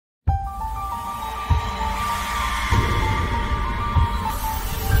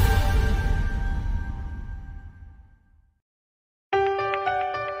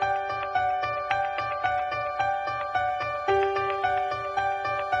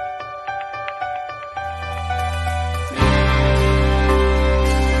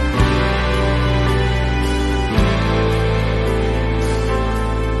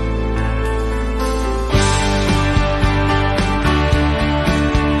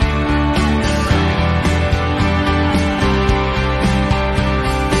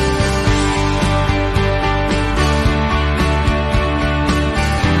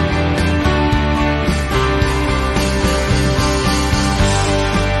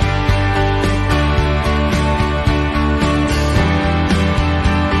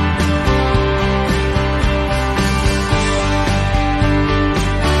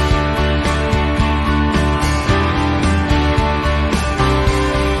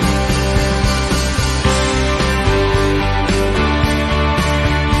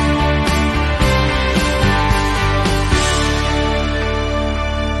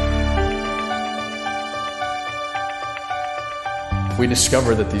we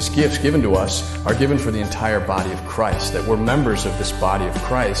discover that these gifts given to us are given for the entire body of Christ, that we're members of this body of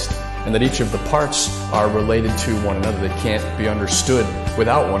Christ, and that each of the parts are related to one another. They can't be understood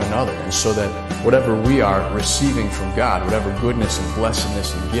without one another. And so that whatever we are receiving from God, whatever goodness and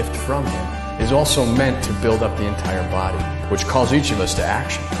blessedness and gift from Him, is also meant to build up the entire body, which calls each of us to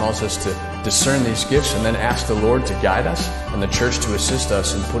action, calls us to discern these gifts and then ask the Lord to guide us and the church to assist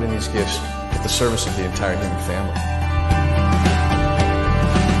us in putting these gifts at the service of the entire human family.